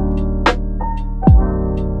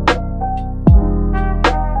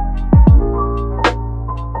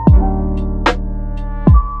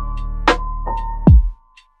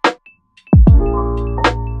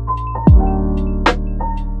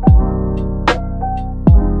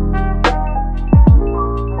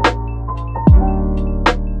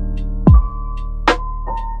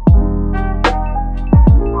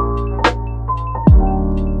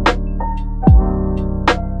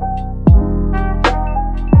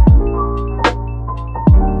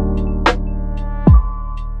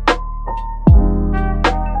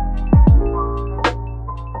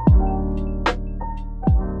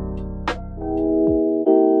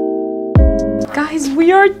 Guys,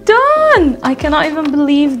 we are done! I cannot even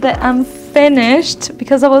believe that I'm finished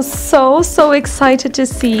because I was so excited to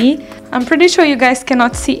see. I'm pretty sure you guys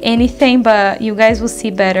cannot see anything, but you guys will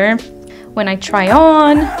see better when I try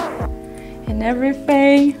on and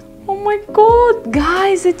everything. Oh my god,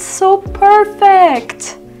 guys, it's so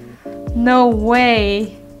perfect. No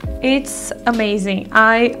way. It's amazing.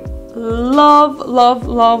 I love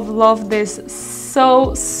this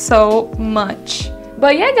so much.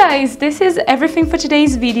 But yeah, guys, this is everything for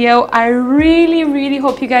today's video. I really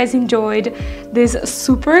hope you guys enjoyed this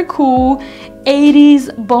super cool 80s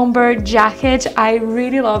bomber jacket. I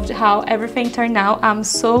really loved how everything turned out. I'm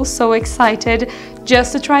so excited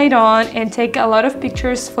just to try it on and take a lot of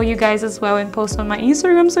pictures for you guys as well and post on my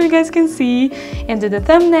Instagram so you guys can see and do the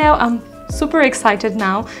thumbnail. I'm super excited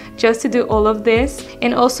now just to do all of this.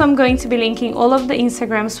 And also I'm going to be linking all of the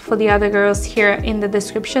Instagrams for the other girls here in the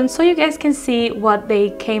description so you guys can see what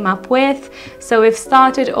they came up with. So we've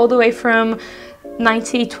started all the way from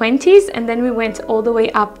 1920s and then we went all the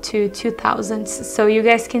way up to 2000s, so you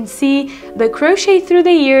guys can see the crochet through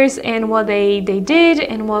the years and what they did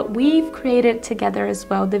and what we've created together as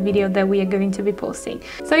well, the video that we are going to be posting.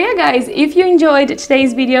 So yeah, guys, if you enjoyed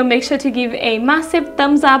today's video, make sure to give a massive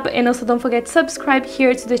thumbs up and also don't forget to subscribe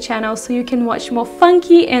here to the channel so you can watch more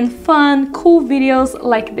funky and fun cool videos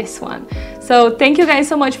like this one. So thank you guys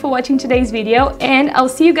so much for watching today's video and I'll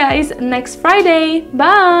see you guys next Friday.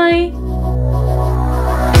 Bye!